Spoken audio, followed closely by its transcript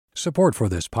Support for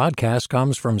this podcast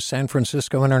comes from San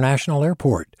Francisco International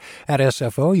Airport. At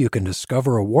SFO, you can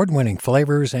discover award-winning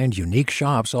flavors and unique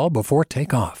shops all before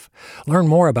takeoff. Learn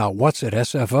more about what's at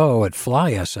SFO at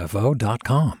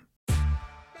flysfo.com.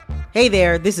 Hey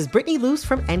there, this is Brittany Luce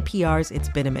from NPR's It's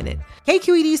Been a Minute.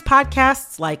 KQED's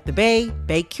podcasts like The Bay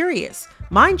Curious,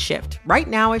 Mindshift, Right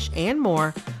Nowish, and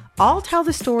more all tell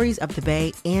the stories of the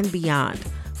Bay and beyond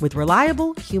with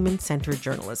reliable, human-centered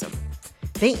journalism.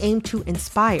 They aim to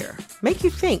inspire, make you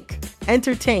think,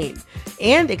 entertain,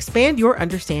 and expand your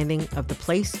understanding of the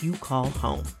place you call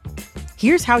home.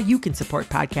 Here's how you can support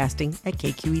podcasting at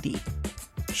KQED.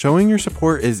 Showing your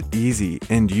support is easy,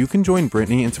 and you can join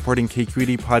Brittany in supporting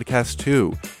KQED Podcast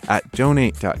too at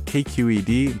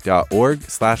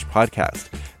donate.kqed.org/podcast.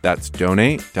 That's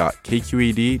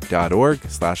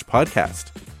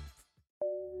donate.kqed.org/podcast.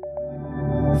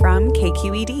 From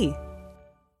KQED.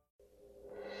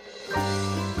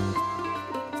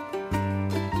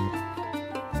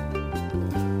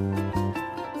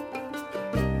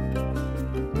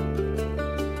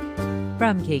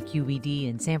 From KQED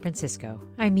in San Francisco,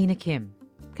 I'm Mina Kim.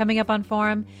 Coming up on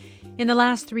Forum, in the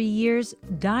last 3 years,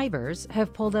 divers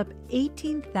have pulled up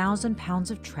 18,000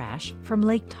 pounds of trash from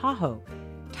Lake Tahoe.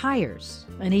 Tires,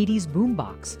 an 80s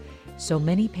boombox, so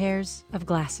many pairs of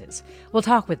glasses. We'll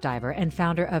talk with diver and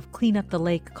founder of Clean Up the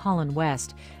Lake, Colin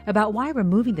West, about why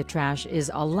removing the trash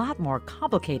is a lot more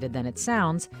complicated than it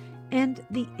sounds and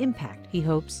the impact he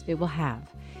hopes it will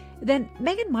have. Then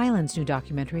Megan Mylan's new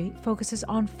documentary focuses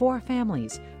on 4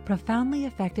 families profoundly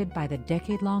affected by the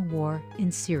decade-long war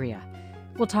in Syria.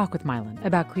 We'll talk with Mylan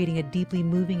about creating a deeply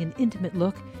moving and intimate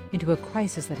look into a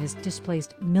crisis that has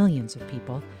displaced millions of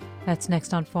people. That's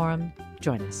next on Forum.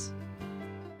 Join us.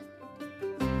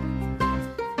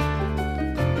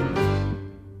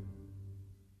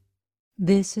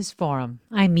 This is Forum.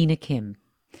 I'm Mina Kim.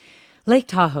 Lake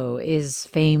Tahoe is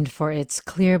famed for its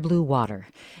clear blue water,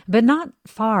 but not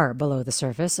far below the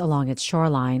surface along its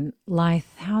shoreline lie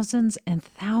thousands and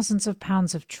thousands of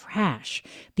pounds of trash,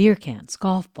 beer cans,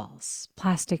 golf balls,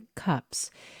 plastic cups.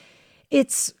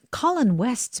 It's Colin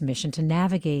West's mission to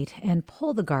navigate and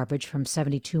pull the garbage from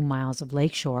 72 miles of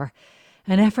lakeshore,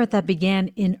 an effort that began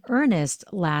in earnest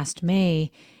last May.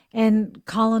 And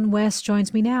Colin West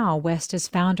joins me now. West is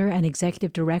founder and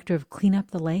executive director of Clean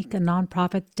Up the Lake, a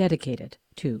nonprofit dedicated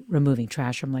to removing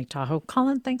trash from Lake Tahoe.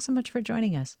 Colin, thanks so much for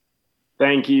joining us.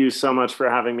 Thank you so much for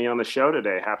having me on the show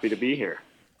today. Happy to be here.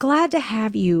 Glad to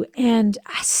have you. And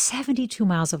 72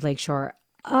 miles of lakeshore.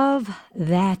 Of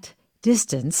that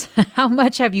distance, how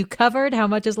much have you covered? How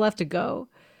much is left to go?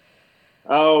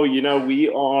 Oh, we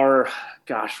are,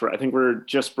 I think we're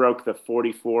just broke the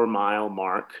 44-mile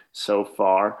mark so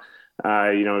far.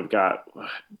 We've got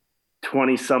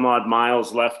 20 some odd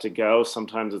miles left to go.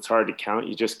 Sometimes it's hard to count.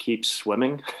 You just keep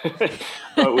swimming.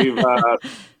 But we've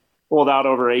pulled out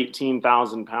over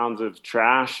 18,000 pounds of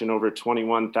trash and over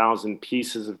 21,000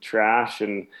 pieces of trash.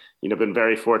 And, been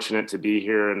very fortunate to be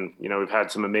here. And, we've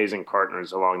had some amazing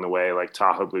partners along the way, like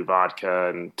Tahoe Blue Vodka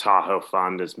and Tahoe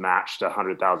Fund has matched a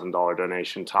 $100,000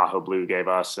 donation Tahoe Blue gave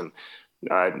us, and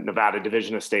Nevada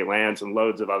Division of State Lands and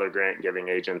loads of other grant giving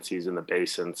agencies in the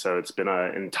basin. So it's been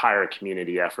an entire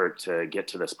community effort to get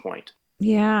to this point.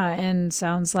 Yeah, and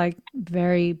sounds like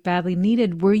very badly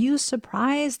needed. Were you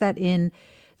surprised that in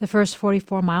the first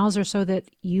 44 miles or so that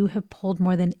you have pulled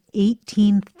more than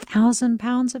 18,000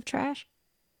 pounds of trash?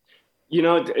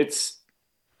 It's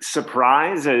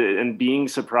surprise, and being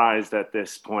surprised at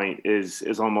this point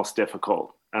is almost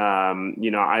difficult.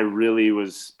 I really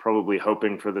was probably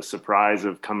hoping for the surprise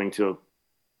of coming to a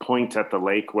point at the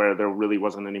lake where there really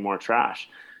wasn't any more trash.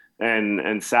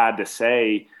 And sad to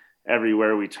say,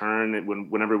 everywhere we turn,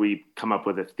 whenever we come up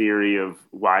with a theory of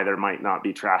why there might not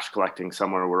be trash collecting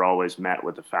somewhere, we're always met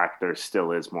with the fact there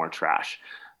still is more trash.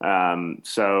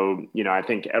 I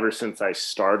think ever since I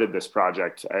started this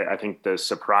project, I think the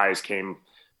surprise came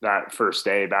that first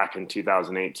day back in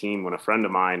 2018 when a friend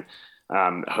of mine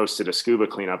hosted a scuba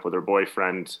cleanup with her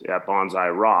boyfriend at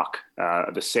Bonsai Rock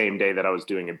the same day that I was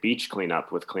doing a beach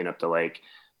cleanup with Clean Up the Lake.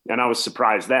 And I was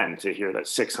surprised then to hear that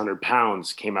 600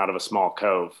 pounds came out of a small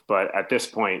cove. But at this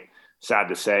point, sad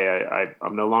to say,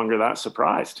 I'm no longer that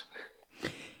surprised.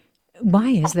 Why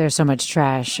is there so much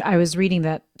trash? I was reading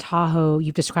that Tahoe,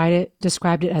 you've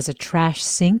described it as a trash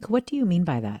sink. What do you mean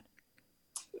by that?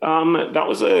 That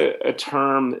was a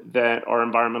term that our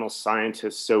environmental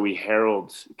scientist, Zoe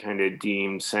Harold, kind of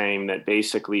deemed, saying that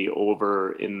basically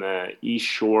over in the East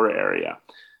Shore area,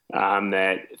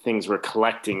 that things were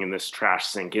collecting in this trash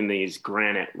sink, in these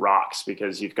granite rocks,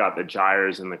 because you've got the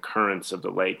gyres and the currents of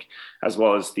the lake, as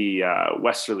well as the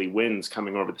westerly winds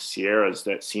coming over the Sierras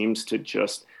that seems to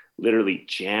just literally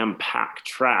jam-pack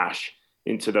trash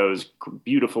into those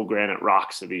beautiful granite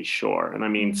rocks of East Shore. And I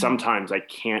mean, sometimes I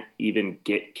can't even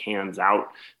get cans out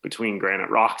between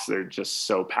granite rocks. They're just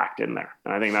so packed in there.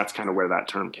 And I think that's kind of where that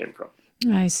term came from.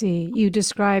 I see. You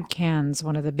describe cans,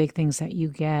 one of the big things that you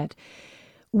get.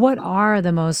 What are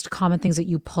the most common things that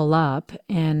you pull up,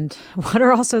 and what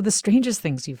are also the strangest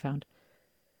things you found?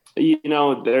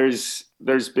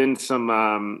 There's been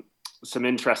some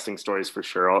interesting stories for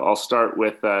sure. I'll start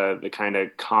with the kind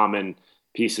of common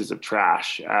pieces of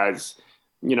trash. As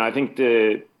I think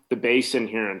the basin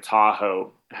here in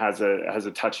Tahoe has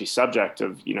a touchy subject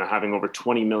of having over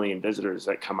 20 million visitors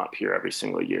that come up here every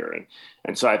single year,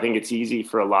 and so I think it's easy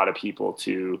for a lot of people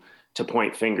to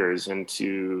point fingers and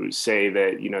to say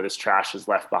that this trash is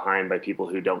left behind by people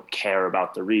who don't care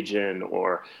about the region,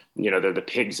 or they're the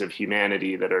pigs of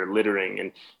humanity that are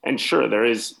littering. And sure, there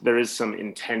is some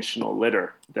intentional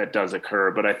litter that does occur,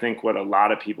 but I think what a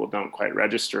lot of people don't quite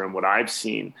register, and what I've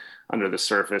seen under the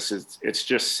surface, is it's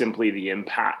just simply the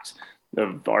impact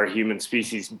of our human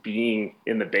species being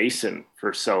in the basin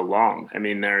for so long. I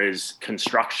mean, there is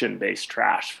construction-based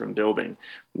trash from building.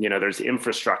 There's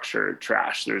infrastructure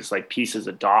trash. There's like pieces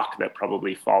of dock that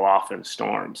probably fall off in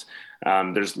storms.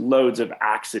 There's loads of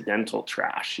accidental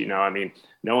trash. I mean,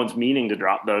 no one's meaning to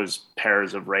drop those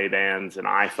pairs of Ray-Bans and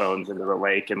iPhones into the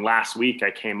lake. And last week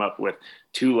I came up with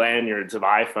 2 lanyards of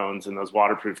iPhones in those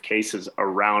waterproof cases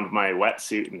around my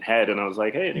wetsuit and head. And I was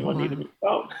like, hey, anyone need a new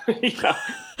phone?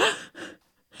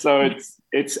 So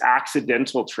it's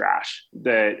accidental trash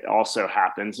that also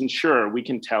happens. And sure, we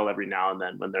can tell every now and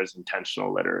then when there's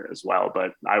intentional litter as well.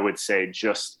 But I would say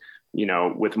just,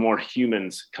 with more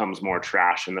humans comes more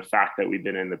trash. And the fact that we've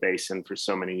been in the basin for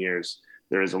so many years,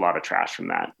 there is a lot of trash from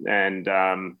that. And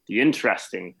the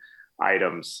interesting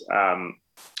items,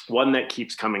 one that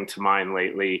keeps coming to mind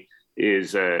lately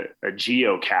is a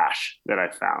geocache that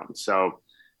I found. So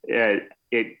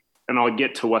and I'll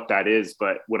get to what that is,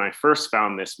 but when I first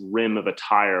found this rim of a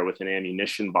tire with an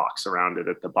ammunition box around it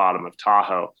at the bottom of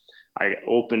Tahoe, I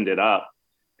opened it up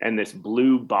and this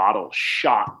blue bottle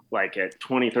shot like at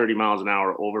 20, 30 miles an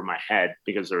hour over my head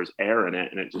because there was air in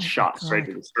it, and it just shot straight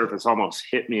to the surface, almost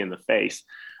hit me in the face.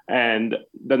 And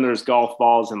then there's golf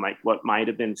balls and like what might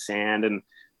have been sand. And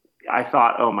I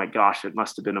thought, oh my gosh, it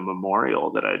must have been a memorial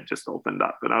that I just opened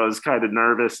up. And I was kind of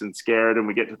nervous and scared. And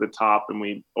we get to the top and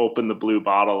we open the blue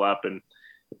bottle up and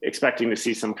expecting to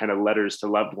see some kind of letters to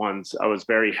loved ones. I was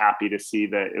very happy to see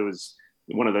that it was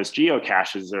one of those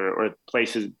geocaches or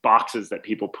places, boxes that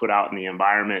people put out in the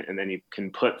environment, and then you can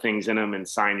put things in them and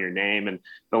sign your name. And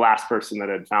the last person that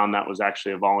had found that was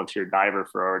actually a volunteer diver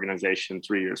for our organization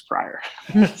 3 years prior.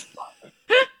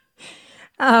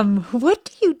 What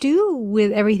do you do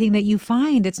with everything that you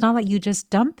find? It's not like you just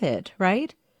dump it,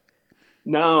 right?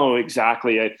 No,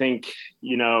 exactly. I think,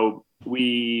 we're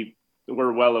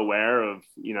well aware of,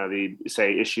 the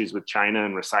issues with China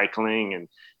and recycling, and,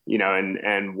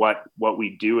 and what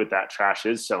we do with that trash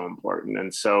is so important.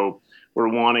 And so we're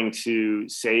wanting to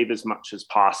save as much as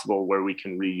possible where we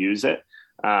can reuse it.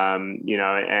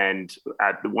 And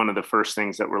one of the first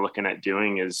things that we're looking at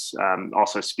doing is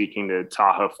also speaking to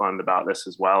Tahoe Fund about this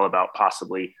as well, about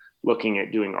possibly looking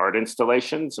at doing art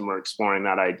installations, and we're exploring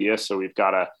that idea. So we've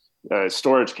got a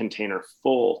storage container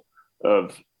full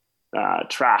of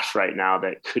trash right now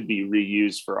that could be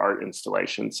reused for art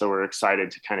installation. So we're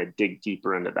excited to kind of dig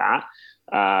deeper into that.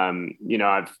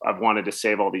 I've wanted to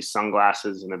save all these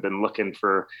sunglasses, and I've been looking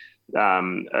for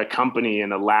a company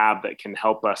and a lab that can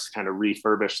help us kind of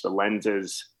refurbish the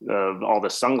lenses of all the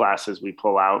sunglasses we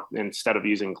pull out. Instead of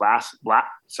using plastic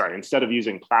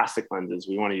lenses,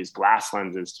 we want to use glass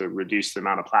lenses to reduce the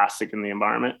amount of plastic in the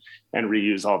environment and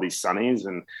reuse all these sunnies.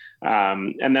 And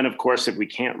then of course, if we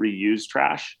can't reuse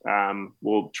trash,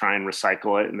 we'll try and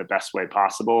recycle it in the best way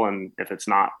possible. And if it's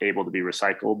not able to be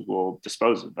recycled, we'll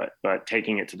dispose of it. But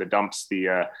taking it to the dumps,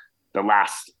 the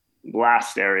last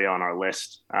area on our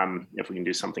list, if we can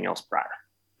do something else prior.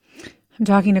 I'm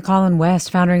talking to Colin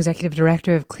West, founder and executive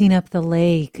director of Clean Up the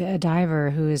Lake, a diver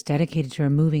who is dedicated to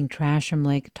removing trash from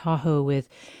Lake Tahoe with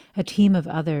a team of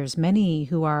others, many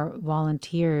who are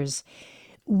volunteers.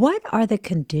 What are the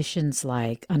conditions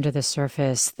like under the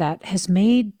surface that has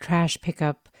made trash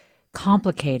pickup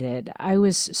complicated? I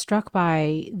was struck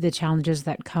by the challenges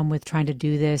that come with trying to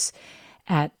do this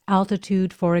at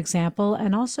altitude, for example,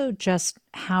 and also just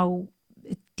how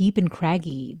deep and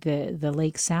craggy the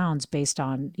lake sounds based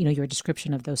on, your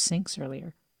description of those sinks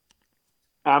earlier.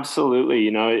 Absolutely.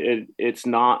 It's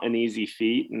not an easy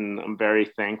feat, and I'm very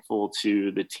thankful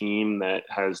to the team that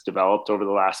has developed over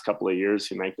the last couple of years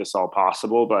to make this all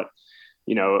possible. But,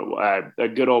 a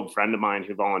good old friend of mine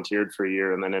who volunteered for a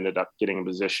year and then ended up getting a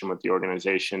position with the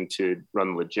organization to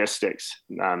run logistics.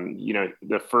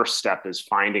 The first step is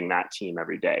finding that team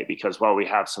every day, because while we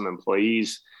have some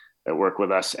employees that work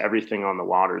with us, everything on the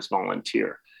water is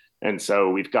volunteer. And so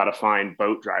we've got to find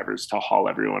boat drivers to haul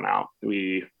everyone out.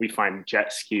 We find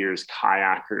jet skiers,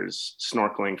 kayakers,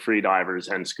 snorkeling free divers,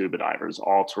 and scuba divers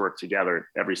all to work together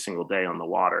every single day on the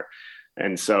water.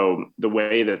 And so the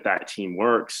way that team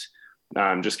works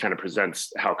just kind of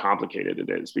presents how complicated it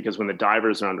is, because when the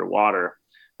divers are underwater,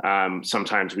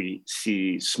 sometimes we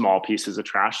see small pieces of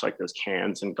trash like those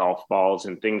cans and golf balls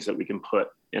and things that we can put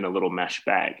in a little mesh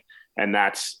bag. And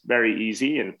that's very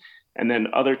easy. And then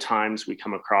other times we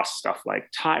come across stuff like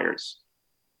tires.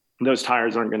 Those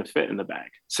tires aren't going to fit in the bag.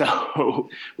 So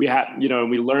we have,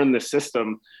 we learn the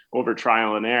system over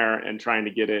trial and error and trying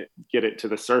to get it to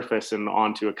the surface and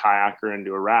onto a kayak or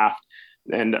into a raft.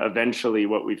 And eventually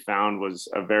what we found was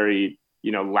a very,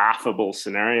 laughable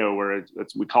scenario where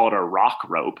we call it a rock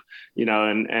rope,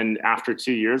 and after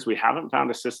 2 years, we haven't found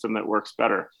a system that works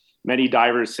better. Many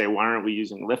divers say, why aren't we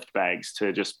using lift bags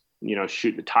to just,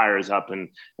 shoot the tires up and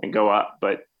go up?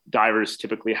 But divers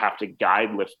typically have to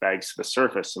guide lift bags to the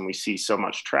surface. And we see so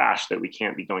much trash that we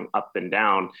can't be going up and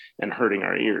down and hurting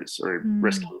our ears or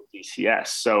risking DCS.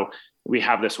 So we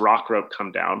have this rock rope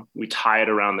come down, we tie it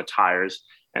around the tires,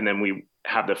 and then we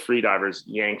have the free divers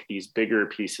yank these bigger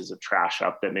pieces of trash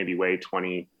up that maybe weigh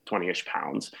 20-ish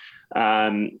pounds.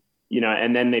 And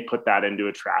then they put that into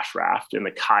a trash raft, and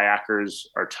the kayakers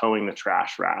are towing the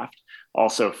trash raft,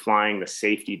 also flying the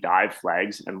safety dive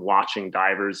flags and watching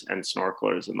divers and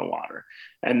snorkelers in the water.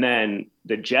 And then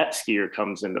the jet skier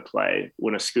comes into play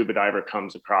when a scuba diver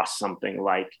comes across something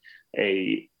like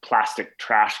a plastic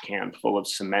trash can full of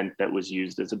cement that was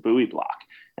used as a buoy block.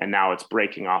 And now it's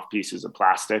breaking off pieces of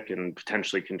plastic and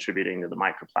potentially contributing to the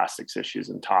microplastics issues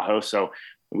in Tahoe. So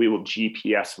we will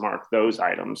GPS mark those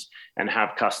items and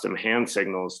have custom hand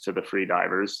signals to the free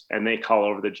divers, and they call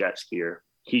over the jet skier.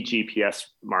 He GPS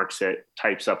marks it,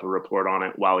 types up a report on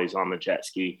it while he's on the jet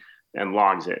ski, and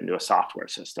logs it into a software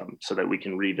system so that we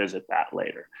can revisit that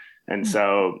later. And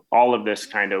so all of this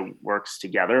kind of works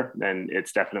together, and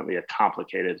it's definitely a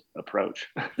complicated approach.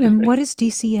 And what is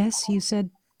DCS? You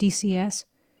said DCS?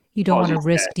 You don't want to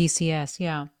risk DCS,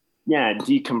 yeah. Yeah,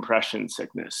 decompression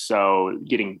sickness. So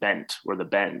getting bent or the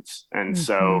bends. And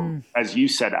so, as you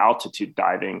said, altitude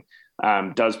diving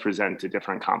does present a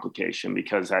different complication,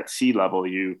 because at sea level,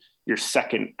 your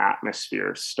second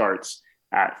atmosphere starts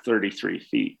at 33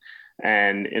 feet.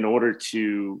 And in order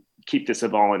to keep this a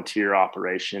volunteer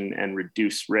operation and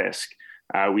reduce risk,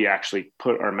 we actually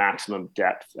put our maximum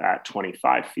depth at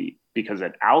 25 feet, because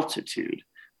at altitude,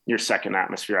 your second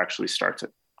atmosphere actually starts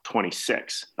at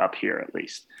 26 up here at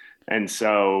least. And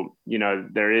so,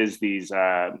 there is these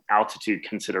altitude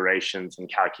considerations and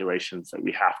calculations that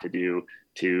we have to do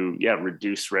to,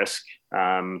 reduce risk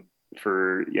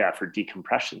for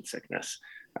decompression sickness,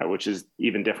 which is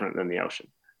even different than the ocean.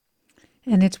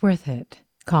 And it's worth it.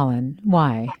 Colin,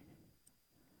 why?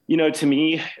 To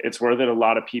me, it's worth it. A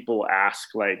lot of people ask,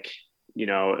 a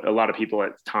lot of people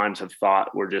at times have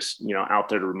thought we're just, out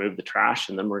there to remove the trash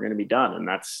and then we're going to be done. And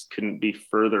that's couldn't be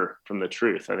further from the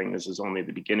truth. I think this is only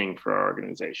the beginning for our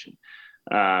organization.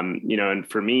 And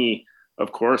for me,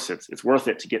 of course, it's worth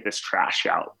it to get this trash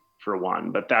out for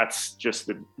one, but that's just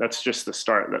the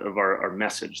start of our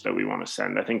message that we want to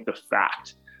send. I think the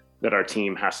fact that our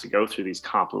team has to go through these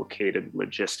complicated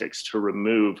logistics to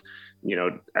remove,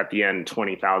 at the end,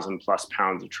 20,000 plus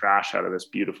pounds of trash out of this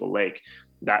beautiful lake,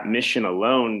 that mission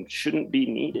alone shouldn't be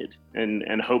needed.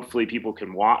 And hopefully people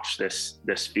can watch this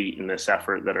feat and this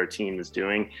effort that our team is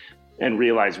doing and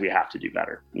realize we have to do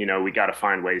better. We got to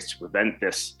find ways to prevent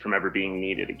this from ever being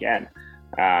needed again.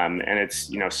 And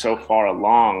it's, so far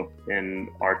along in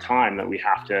our time that we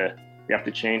have to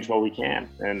change while we can.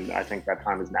 And I think that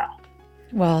time is now.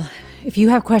 Well, if you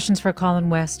have questions for Colin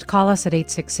West, call us at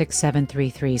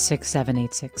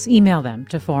 866-733-6786. Email them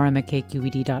to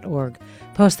forum@kqed.org.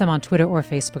 Post them on Twitter or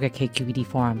Facebook at KQED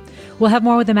Forum. We'll have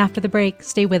more with them after the break.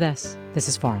 Stay with us. This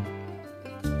is Forum.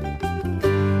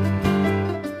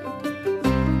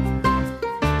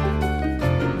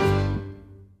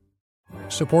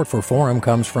 Support for Forum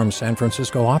comes from San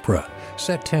Francisco Opera.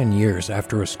 Set 10 years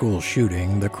after a school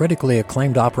shooting, the critically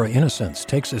acclaimed opera Innocence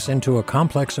takes us into a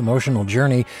complex emotional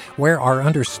journey where our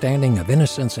understanding of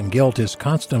innocence and guilt is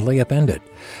constantly upended.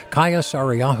 Kaya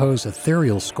Sariaho's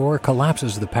ethereal score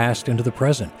collapses the past into the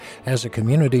present as a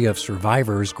community of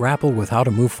survivors grapple with how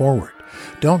to move forward.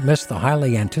 Don't miss the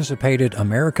highly anticipated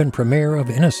American premiere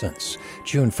of Innocence,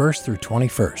 June 1st through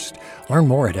 21st. Learn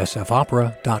more at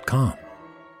sfopera.com.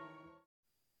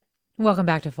 Welcome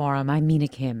back to Forum. I'm Mina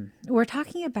Kim. We're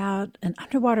talking about an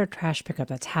underwater trash pickup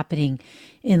that's happening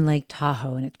in Lake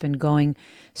Tahoe, and it's been going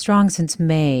strong since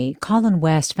May. Colin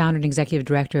West, founder and executive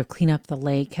director of Clean Up the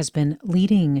Lake, has been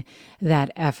leading that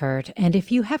effort. And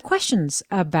if you have questions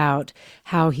about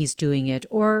how he's doing it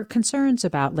or concerns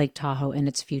about Lake Tahoe and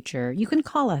its future, you can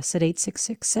call us at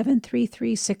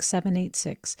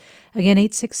 866-733-6786. Again,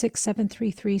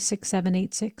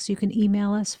 866-733-6786. You can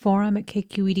email us,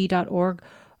 forum@kqed.org,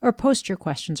 or post your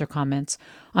questions or comments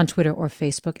on Twitter or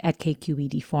Facebook at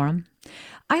KQED Forum.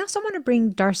 I also want to bring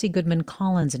Darcy Goodman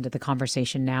Collins into the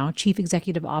conversation now, Chief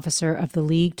Executive Officer of the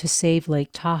League to Save Lake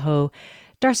Tahoe.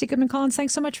 Darcy Goodman Collins,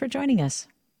 thanks so much for joining us.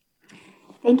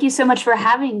 Thank you so much for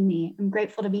having me. I'm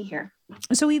grateful to be here.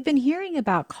 So we've been hearing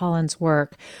about Colin's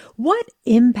work. What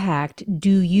impact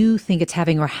do you think it's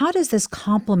having, or how does this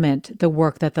complement the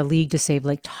work that the League to Save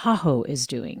Lake Tahoe is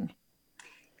doing?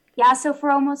 Yeah, so for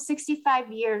almost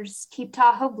 65 years, Keep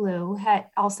Tahoe Blue,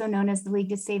 also known as the League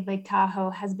to Save Lake Tahoe,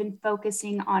 has been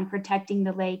focusing on protecting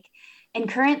the lake. And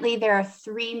currently there are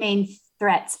three main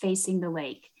threats facing the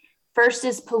lake. First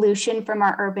is pollution from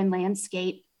our urban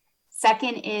landscape.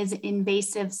 Second is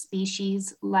invasive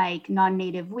species like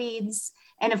non-native weeds.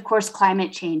 And of course,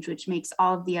 climate change, which makes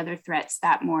all of the other threats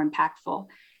that more impactful.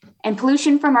 And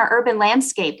pollution from our urban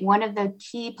landscape, one of the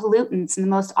key pollutants and the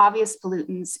most obvious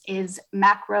pollutants is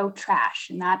macro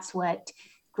trash. And that's what,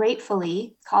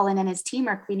 gratefully, Colin and his team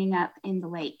are cleaning up in the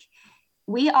lake.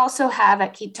 We also have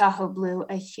at Keep Tahoe Blue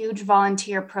a huge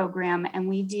volunteer program. And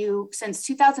we do, since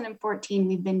 2014,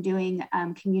 we've been doing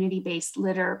community-based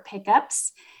litter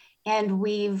pickups. And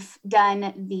we've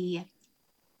done the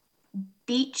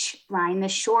beach line, the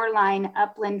shoreline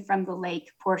upland from the lake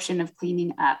portion of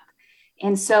cleaning up.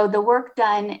 And so the work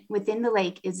done within the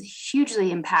lake is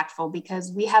hugely impactful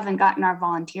because we haven't gotten our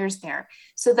volunteers there.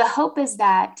 So the hope is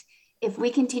that if we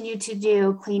continue to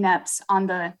do cleanups on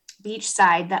the beach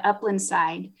side, the upland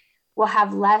side, we'll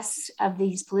have less of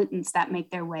these pollutants that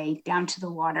make their way down to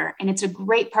the water. And it's a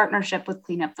great partnership with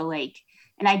Clean Up the Lake.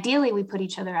 And ideally, we put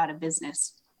each other out of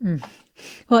business.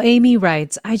 Well, Amy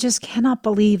writes, I just cannot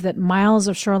believe that miles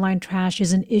of shoreline trash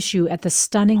is an issue at the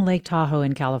stunning Lake Tahoe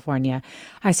in California.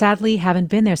 I sadly haven't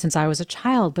been there since I was a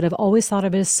child, but I've always thought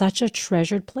of it as such a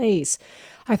treasured place.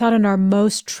 I thought in our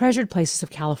most treasured places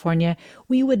of California,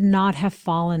 we would not have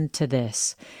fallen to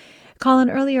this.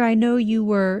 Colin, earlier, I know you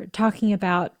were talking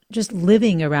about just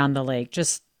living around the lake,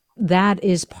 just that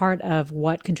is part of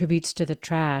what contributes to the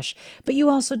trash. But you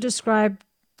also described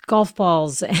golf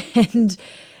balls and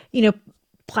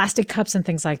plastic cups and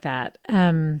things like that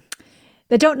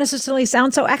that don't necessarily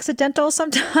sound so accidental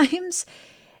sometimes.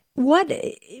 What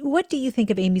do you think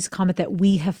of Amy's comment that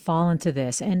we have fallen to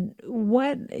this? And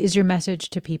what is your message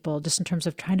to people just in terms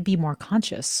of trying to be more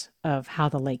conscious of how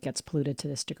the lake gets polluted to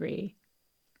this degree?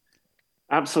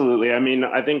 Absolutely. I mean,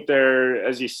 I think there,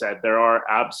 as you said, there are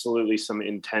absolutely some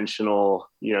intentional,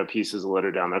 pieces of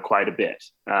litter down there, quite a bit.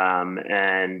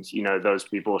 And those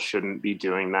people shouldn't be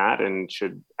doing that and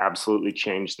should absolutely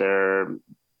change their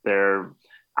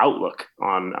outlook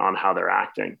on how they're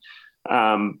acting.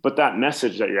 But that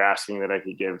message that you're asking that I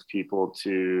could give people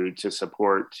to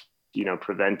support,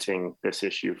 preventing this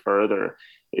issue further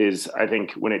is, I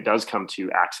think, when it does come to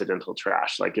accidental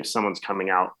trash, like if someone's coming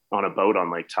out on a boat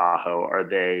on Lake Tahoe, are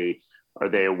they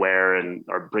aware and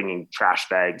are bringing trash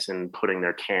bags and putting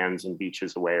their cans and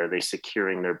beaches away? Are they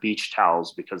securing their beach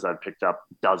towels? Because I've picked up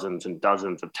dozens and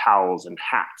dozens of towels and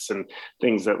hats and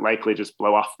things that likely just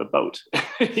blow off the boat,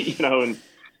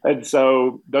 and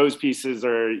so those pieces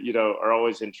are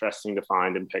always interesting to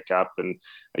find and pick up. And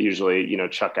I usually,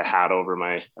 chuck a hat over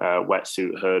my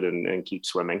wetsuit hood and keep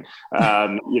swimming.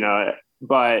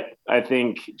 But I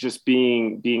think just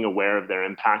being aware of their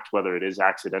impact, whether it is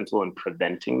accidental, and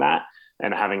preventing that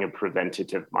and having a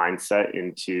preventative mindset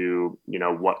into,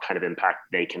 what kind of impact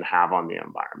they can have on the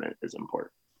environment is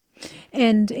important.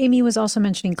 And Amy was also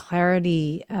mentioning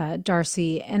clarity,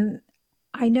 Darcy. And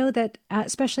I know that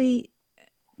especially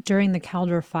during the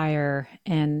Caldor fire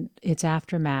and its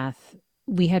aftermath,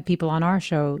 we had people on our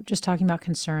show just talking about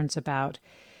concerns about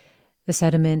the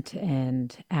sediment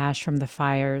and ash from the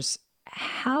fires.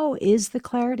 How is the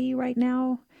clarity right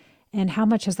now? And how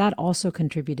much has that also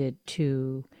contributed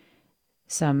to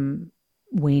some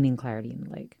waning clarity in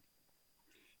the lake?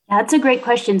 That's a great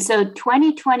question. So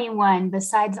 2021,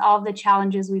 besides all the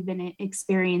challenges we've been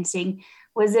experiencing,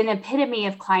 was an epitome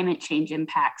of climate change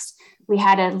impacts. We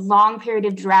had a long period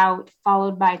of drought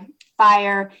followed by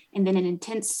fire and then an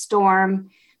intense storm,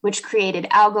 which created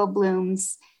algal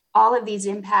blooms. All of these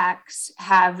impacts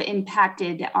have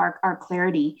impacted our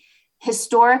clarity.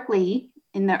 Historically,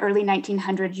 in the early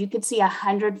 1900s, you could see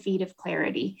 100 feet of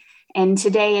clarity. And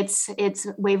today it's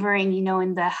wavering,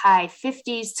 in the high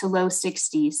 50s to low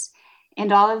 60s.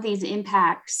 And all of these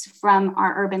impacts from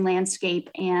our urban landscape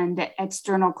and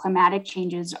external climatic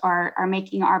changes are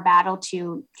making our battle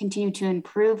to continue to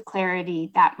improve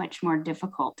clarity that much more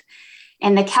difficult.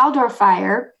 And the Caldor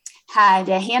fire had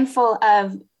a handful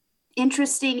of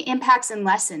interesting impacts and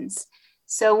lessons.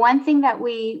 So one thing that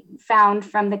we found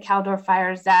from the Caldor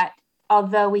fire is that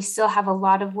although we still have a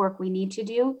lot of work we need to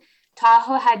do,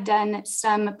 Tahoe had done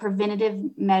some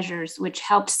preventative measures which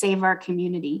helped save our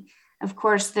community. Of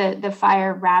course, the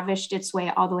fire ravished its way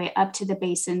all the way up to the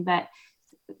basin, but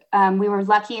we were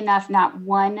lucky enough, not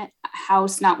one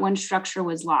house, not one structure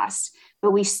was lost,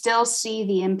 but we still see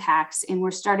the impacts, and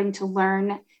we're starting to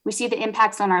learn. We see the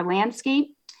impacts on our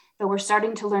landscape, but we're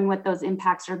starting to learn what those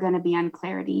impacts are going to be on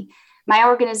clarity. My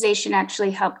organization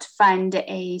actually helped fund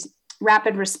a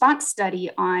rapid response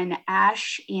study on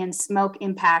ash and smoke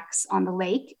impacts on the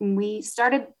lake, and we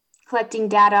started collecting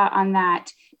data on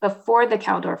that before the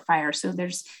Caldor fire. So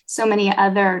there's so many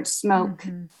other smoke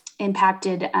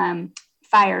impacted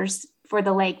fires for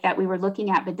the lake that we were looking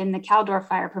at, but then the Caldor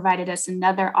fire provided us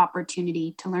another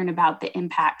opportunity to learn about the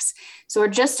impacts. So we're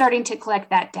just starting to collect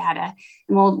that data,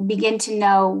 and we'll begin to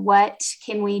know what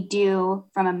can we do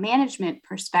from a management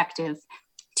perspective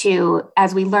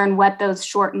as we learn what those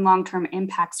short and long-term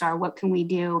impacts are, what can we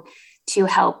do to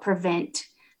help prevent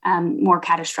more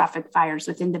catastrophic fires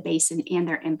within the basin and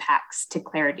their impacts to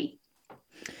clarity.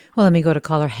 Well, let me go to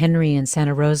caller Henry in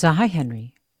Santa Rosa. Hi,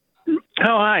 Henry. Oh,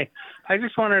 hi. I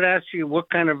just wanted to ask you what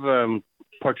kind of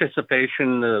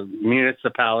participation the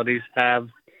municipalities have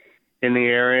in the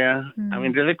area. I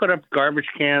mean, do they put up garbage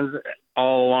cans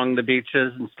all along the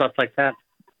beaches and stuff like that?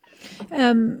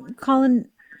 Colin,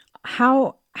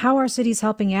 how are cities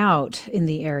helping out in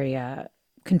the area,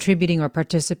 contributing or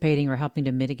participating or helping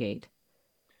to mitigate?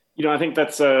 I think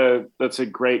that's a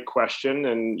great question.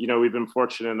 And, we've been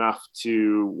fortunate enough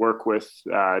to work with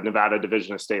Nevada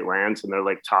Division of State Lands and their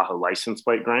Lake Tahoe license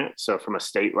plate grant. So from a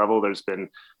state level, there's been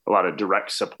a lot of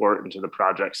direct support into the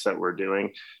projects that we're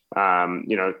doing.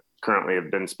 Currently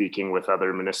have been speaking with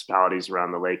other municipalities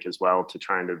around the lake as well to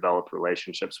try and develop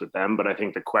relationships with them. But I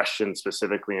think the question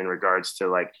specifically in regards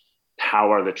to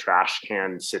how are the trash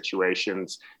can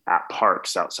situations at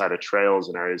parks outside of trails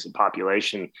and areas of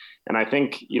population? And I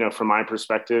think, from my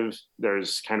perspective,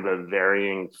 there's kind of a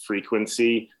varying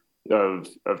frequency of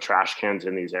trash cans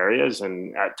in these areas.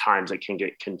 And at times it can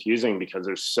get confusing because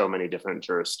there's so many different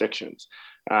jurisdictions.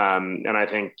 And I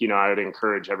think, I would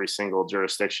encourage every single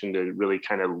jurisdiction to really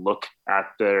kind of look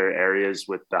at their areas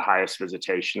with the highest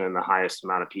visitation and the highest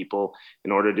amount of people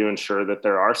in order to ensure that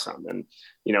there are some. And,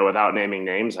 without naming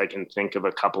names, I can think of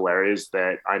a couple areas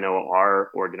that I know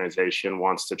our organization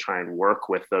wants to try and work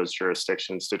with those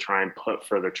jurisdictions to try and put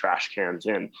further trash cans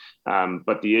in.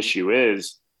 But the issue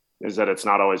is that it's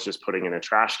not always just putting in a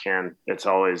trash can. It's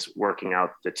always working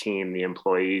out the team, the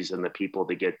employees, and the people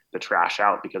to get the trash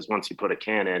out, because once you put a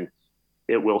can in,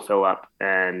 it will fill up,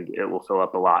 and it will fill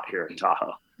up a lot here in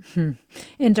Tahoe.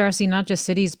 And Darcy, not just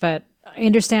cities, but I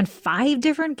understand 5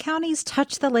 different counties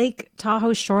touch the Lake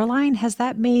Tahoe shoreline. Has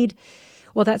that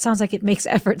that sounds like it makes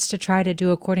efforts to try to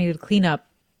do a coordinated cleanup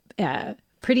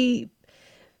pretty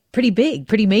big,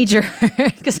 pretty major,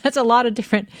 because that's a lot of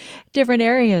different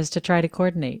areas to try to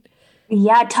coordinate.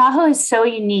 Yeah, Tahoe is so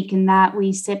unique in that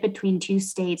we sit between 2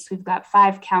 states. We've got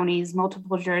 5 counties,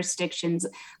 multiple jurisdictions.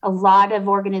 A lot of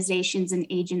organizations and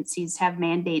agencies have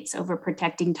mandates over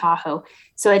protecting Tahoe.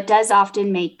 So it does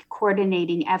often make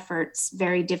coordinating efforts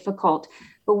very difficult.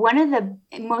 But one of the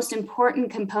most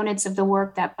important components of the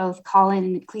work that both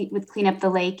Colin with Clean Up the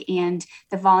Lake and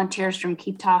the volunteers from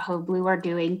Keep Tahoe Blue are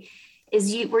doing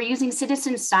is we're using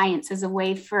citizen science as a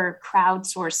way for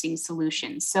crowdsourcing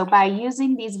solutions. So by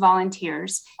using these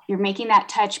volunteers, you're making that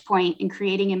touch point and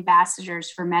creating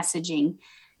ambassadors for messaging.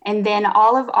 And then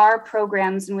all of our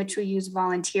programs in which we use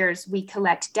volunteers, we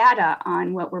collect data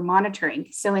on what we're monitoring.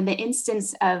 So in the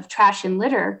instance of trash and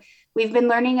litter, we've been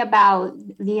learning about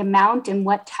the amount and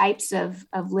what types of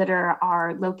litter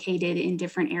are located in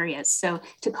different areas. So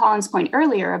to Colin's point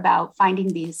earlier about finding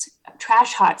these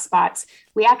trash hotspots,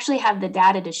 we actually have the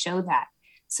data to show that.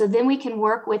 So then we can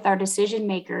work with our decision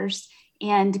makers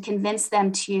and convince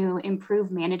them to improve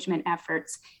management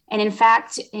efforts. And in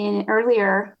fact, a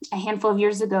handful of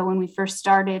years ago, when we first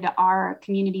started our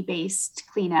community-based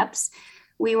cleanups,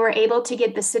 we were able to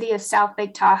get the city of South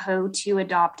Lake Tahoe to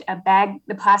adopt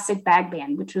the plastic bag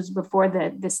ban, which was before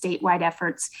the statewide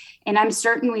efforts. And I'm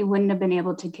certain we wouldn't have been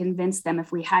able to convince them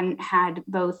if we hadn't had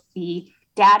both the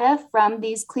data from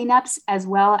these cleanups as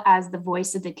well as the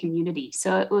voice of the community.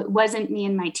 So it wasn't me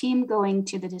and my team going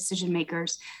to the decision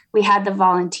makers. We had the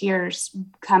volunteers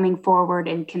coming forward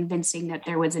and convincing that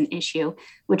there was an issue,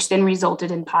 which then resulted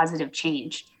in positive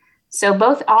change. So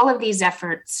all of these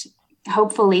efforts,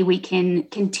 hopefully we can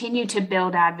continue to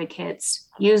build advocates,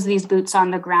 use these boots on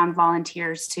the ground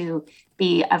volunteers to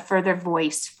be a further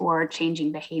voice for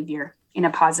changing behavior in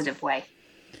a positive way.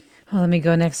 Well, let me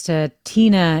go next to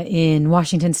Tina in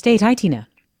Washington State. Hi, Tina.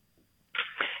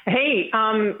 Hey,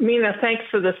 Mina, thanks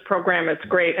for this program. It's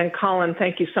great. And Colin,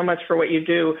 thank you so much for what you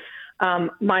do.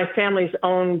 My family's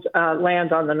owned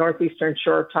land on the northeastern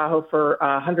shore of Tahoe for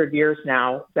 100 years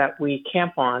now that we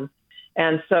camp on.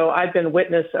 And so I've been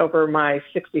witness over my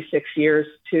 66 years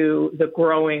to the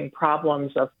growing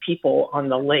problems of people on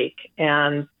the lake.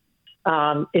 And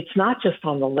it's not just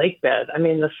on the lake bed. I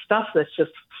mean, the stuff that's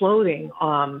just floating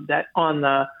that on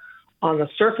the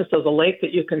surface of the lake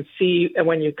that you can see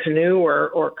when you canoe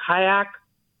or kayak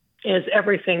is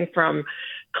everything from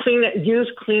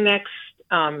used Kleenex.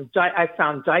 I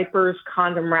found diapers,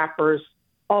 condom wrappers,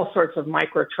 all sorts of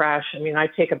micro trash. I mean, I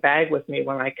take a bag with me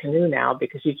when I canoe now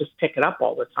because you just pick it up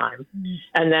all the time. Mm-hmm.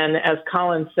 And then, as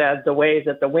Colin said, the way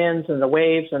that the winds and the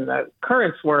waves and the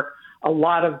currents work, a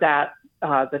lot of that,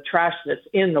 the trash that's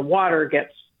in the water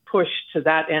gets pushed to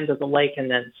that end of the lake and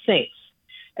then sinks.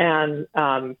 And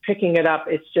picking it up,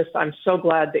 it's just, I'm so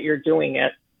glad that you're doing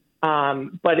it.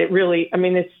 But it really, I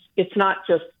mean, it's not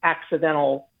just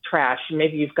accidental trash.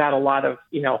 Maybe you've got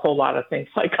a whole lot of things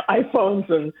like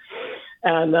iPhones and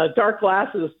dark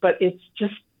glasses, but it's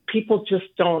just, people just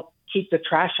don't keep the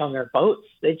trash on their boats.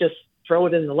 They just throw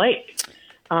it in the lake.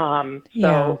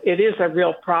 It is a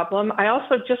real problem. I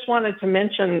also just wanted to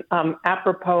mention,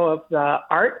 apropos of the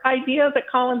art idea that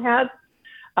Colin had,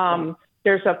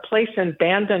 there's a place in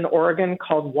Bandon, Oregon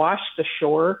called Wash the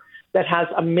Shore that has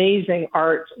amazing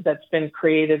art that's been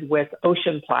created with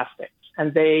ocean plastics.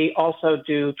 And they also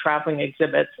do traveling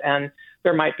exhibits, and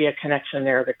there might be a connection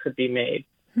there that could be made.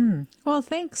 Well,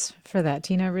 thanks for that,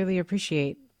 Tina. I really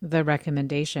appreciate the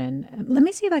recommendation. Let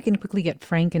me see if I can quickly get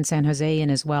Frank in San Jose in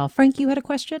as well. Frank, you had a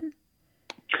question?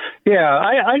 Yeah,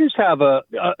 I just have a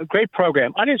great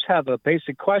program. I just have a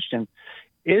basic question.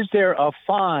 Is there a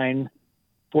fine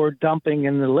for dumping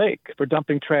in the lake, for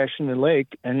dumping trash in the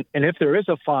lake? And if there is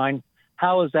a fine,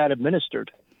 how is that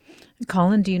administered?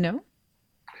 Colin, do you know?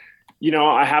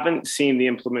 I haven't seen the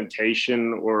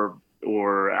implementation or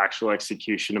actual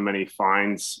execution of many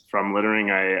fines from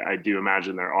littering. I do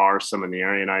imagine there are some in the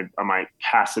area, and I might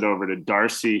pass it over to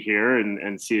Darcy here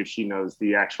and see if she knows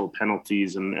the actual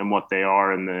penalties and what they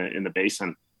are in the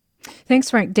basin.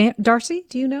 Thanks, Frank. Darcy,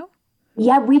 do you know?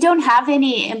 Yeah, we don't have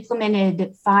any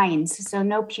implemented fines, so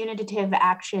no punitive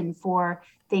action for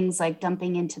things like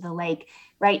dumping into the lake.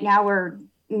 Right now, we're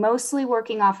mostly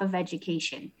working off of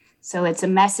education. So it's a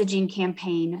messaging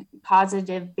campaign,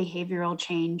 positive behavioral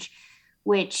change,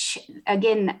 which,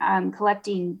 again,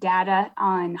 collecting data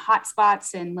on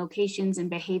hotspots and locations and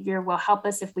behavior will help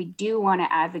us if we do want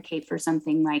to advocate for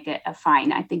something like a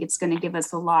fine. I think it's going to give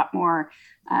us a lot more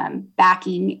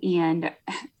backing and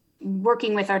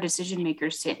working with our decision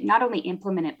makers to not only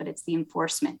implement it, but it's the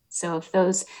enforcement. So if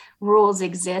those rules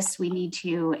exist, we need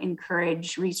to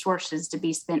encourage resources to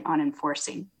be spent on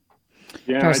enforcing.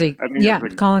 Yeah, Darcy.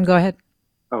 Colin, go ahead.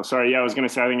 Oh, sorry. Yeah, I was going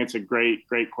to say, I think it's a great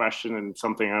question and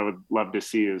something I would love to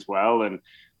see as well.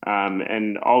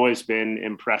 And always been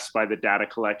impressed by the data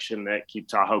collection that Keep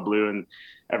Tahoe Blue and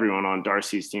everyone on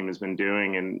Darcy's team has been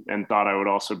doing, and thought I would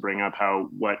also bring up how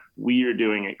what we are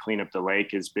doing at Clean Up the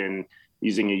Lake has been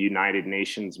using a United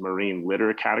Nations marine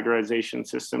litter categorization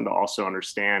system to also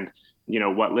understand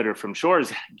what litter from shore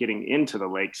is getting into the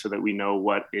lake so that we know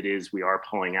what it is we are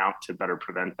pulling out to better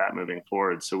prevent that moving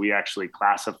forward. So we actually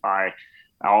classify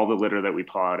all the litter that we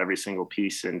pull out, every single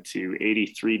piece, into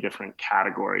 83 different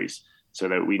categories so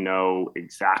that we know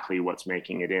exactly what's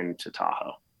making it into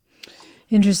Tahoe.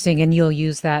 Interesting. And you'll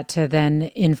use that to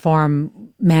then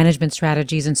inform management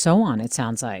strategies and so on, it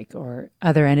sounds like, or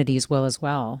other entities will as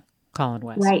well, Colin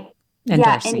West. Right. And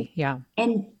Darcy.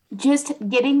 And just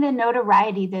getting the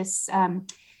notoriety, this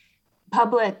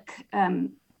public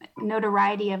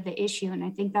notoriety of the issue. And I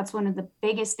think that's one of the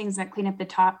biggest things that Clean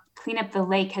Up the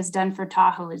Lake has done for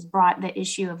Tahoe, is brought the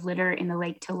issue of litter in the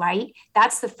lake to light.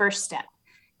 That's the first step.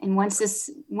 And once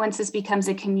this becomes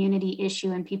a community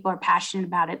issue and people are passionate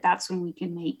about it, that's when we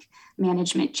can make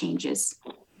management changes.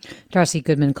 Darcy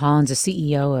Goodman Collins, the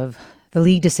CEO of the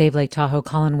League to Save Lake Tahoe.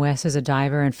 Colin West is a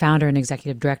diver and founder and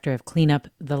executive director of Clean Up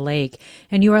the Lake.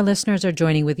 And you, our listeners, are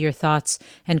joining with your thoughts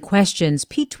and questions.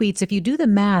 Pete tweets, if you do the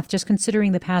math, just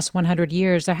considering the past 100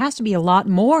 years, there has to be a lot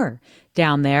more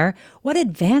down there. What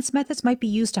advanced methods might be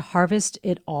used to harvest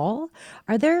it all?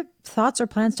 Are there thoughts or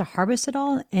plans to harvest it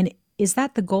all? And is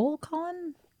that the goal,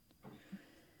 Colin?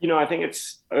 I think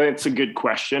it's a good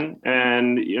question.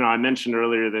 And, I mentioned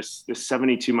earlier, this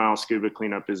 72-mile scuba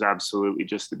cleanup is absolutely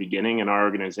just the beginning. And our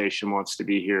organization wants to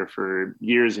be here for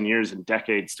years and years and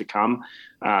decades to come.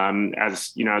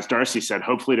 As Darcy said,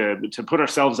 hopefully to put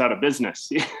ourselves out of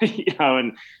business,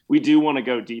 and we do want to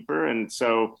go deeper. And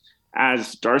so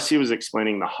as Darcy was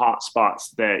explaining, the hot spots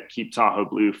that Keep Tahoe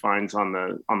Blue finds on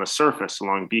the surface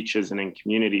along beaches and in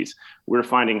communities, we're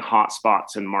finding hot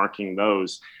spots and marking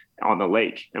those on the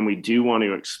lake. And we do want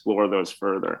to explore those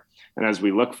further. And as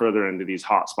we look further into these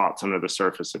hot spots under the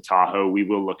surface of Tahoe, we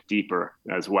will look deeper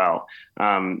as well.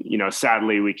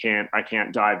 Sadly, I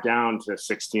can't dive down to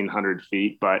 1,600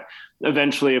 feet, but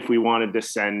eventually if we wanted to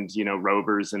send,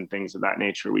 rovers and things of that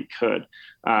nature, we could.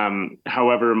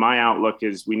 However, my outlook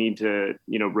is we need to,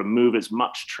 remove as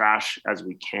much trash as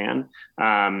we can,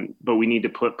 but we need to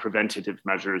put preventative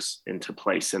measures into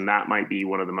place. And that might be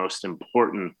one of the most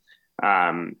important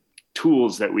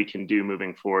tools that we can do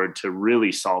moving forward to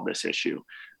really solve this issue.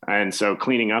 And so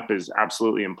cleaning up is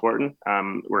absolutely important.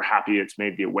 We're happy it's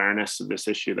made the awareness of this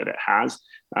issue that it has,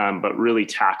 but really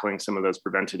tackling some of those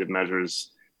preventative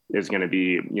measures is going to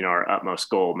be, our utmost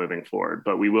goal moving forward.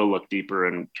 But we will look deeper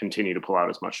and continue to pull out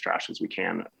as much trash as we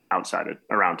can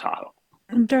around Tahoe.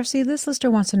 Darcy, this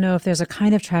listener wants to know if there's a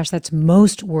kind of trash that's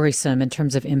most worrisome in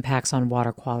terms of impacts on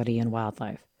water quality and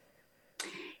wildlife.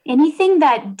 Anything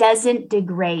that doesn't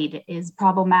degrade is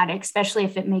problematic, especially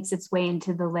if it makes its way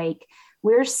into the lake.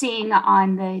 We're seeing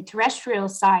on the terrestrial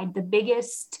side, the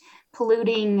biggest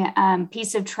polluting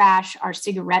piece of trash are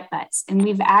cigarette butts. And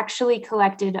we've actually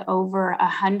collected over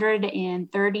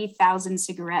 130,000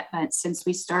 cigarette butts since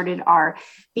we started our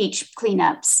beach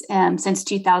cleanups since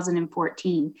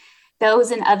 2014.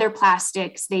 Those and other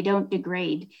plastics, they don't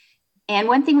degrade. And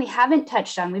one thing we haven't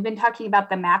touched on, we've been talking about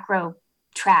the macro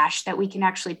trash that we can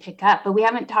actually pick up, but we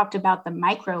haven't talked about the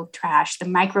micro trash, the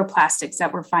microplastics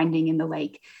that we're finding in the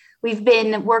lake. We've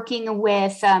been working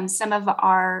with some of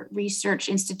our research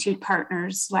institute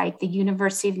partners, like the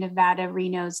University of Nevada,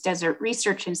 Reno's Desert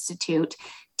Research Institute,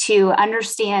 to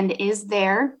understand, is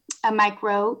there a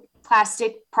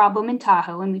microplastic problem in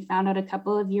Tahoe? And we found out a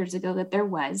couple of years ago that there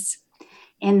was.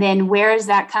 And then where is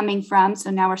that coming from?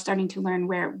 So now we're starting to learn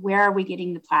where are we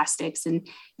getting the plastics? And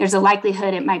there's a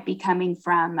likelihood it might be coming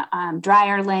from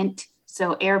dryer lint,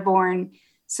 so airborne.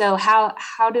 So how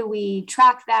do we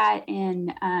track that?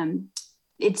 And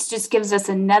it just gives us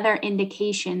another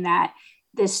indication that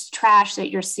this trash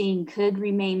that you're seeing could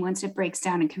remain, once it breaks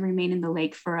down, it can remain in the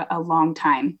lake for a long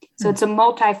time. So it's a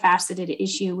multifaceted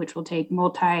issue, which will take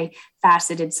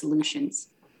multifaceted solutions.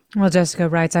 Well, Jessica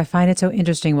writes, I find it so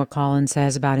interesting what Colin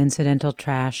says about incidental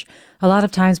trash. A lot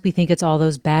of times we think it's all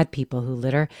those bad people who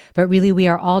litter, but really we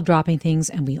are all dropping things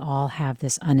and we all have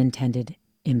this unintended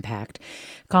impact.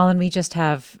 Colin, we just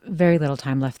have very little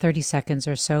time left, 30 seconds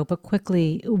or so, but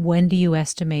quickly, when do you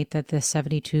estimate that the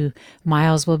 72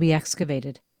 miles will be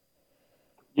excavated?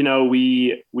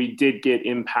 We did get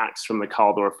impacts from the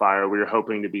Caldor fire. We were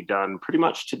hoping to be done pretty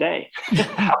much today.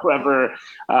 However,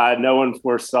 no one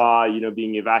foresaw,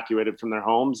 being evacuated from their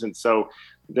homes. And so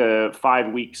the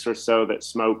 5 weeks or so that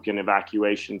smoke and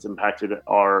evacuations impacted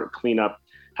our cleanup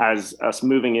has us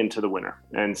moving into the winter.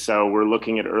 And so we're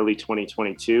looking at early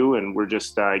 2022, and we're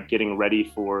just getting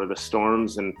ready for the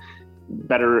storms and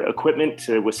better equipment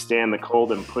to withstand the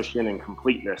cold and push in and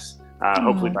complete this.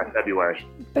 Hopefully by February.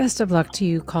 Best of luck to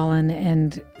you, Colin,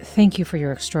 and thank you for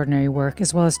your extraordinary work,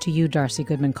 as well as to you, Darcy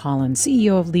Goodman-Collins,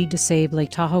 CEO of League to Save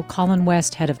Lake Tahoe, Colin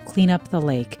West, head of Clean Up the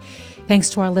Lake. Thanks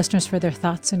to our listeners for their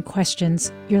thoughts and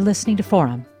questions. You're listening to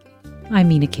Forum. I'm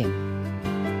Mina Kim.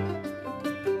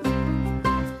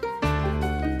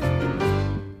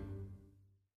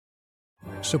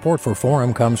 Support for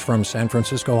Forum comes from San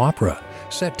Francisco Opera.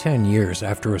 Set 10 years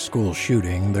after a school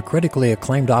shooting, the critically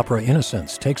acclaimed opera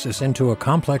Innocence takes us into a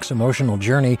complex emotional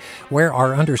journey where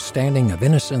our understanding of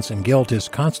innocence and guilt is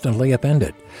constantly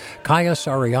upended. Kaya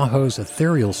Sariaho's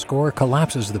ethereal score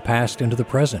collapses the past into the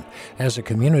present as a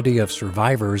community of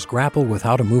survivors grapple with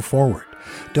how to move forward.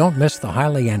 Don't miss the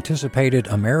highly anticipated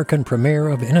American premiere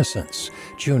of Innocence,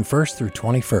 June 1st through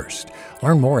 21st.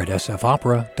 Learn more at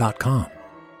sfopera.com.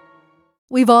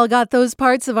 We've all got those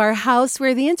parts of our house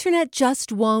where the internet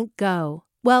just won't go.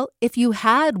 Well, if you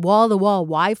had wall-to-wall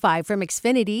Wi-Fi from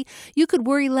Xfinity, you could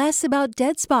worry less about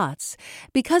dead spots.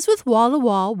 Because with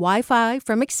wall-to-wall Wi-Fi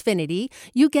from Xfinity,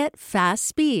 you get fast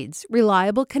speeds,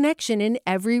 reliable connection in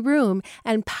every room,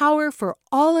 and power for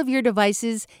all of your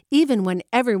devices, even when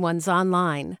everyone's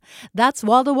online. That's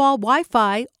wall-to-wall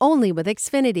Wi-Fi only with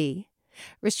Xfinity.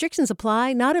 Restrictions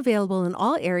apply, not available in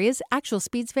all areas. Actual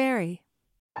speeds vary.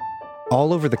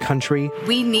 All over the country,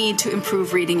 we need to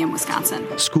improve reading in Wisconsin.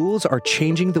 Schools are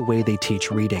changing the way they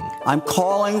teach reading. I'm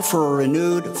calling for a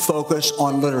renewed focus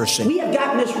on literacy. We have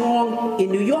gotten this wrong in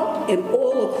New York and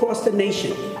all across the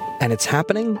nation. And it's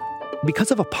happening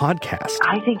because of a podcast.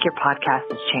 I think your podcast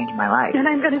has changed my life. And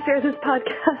I'm going to share this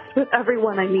podcast with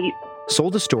everyone I meet.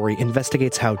 Sold a Story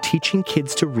investigates how teaching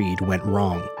kids to read went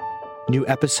wrong. New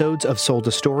episodes of Sold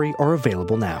a Story are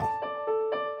available now.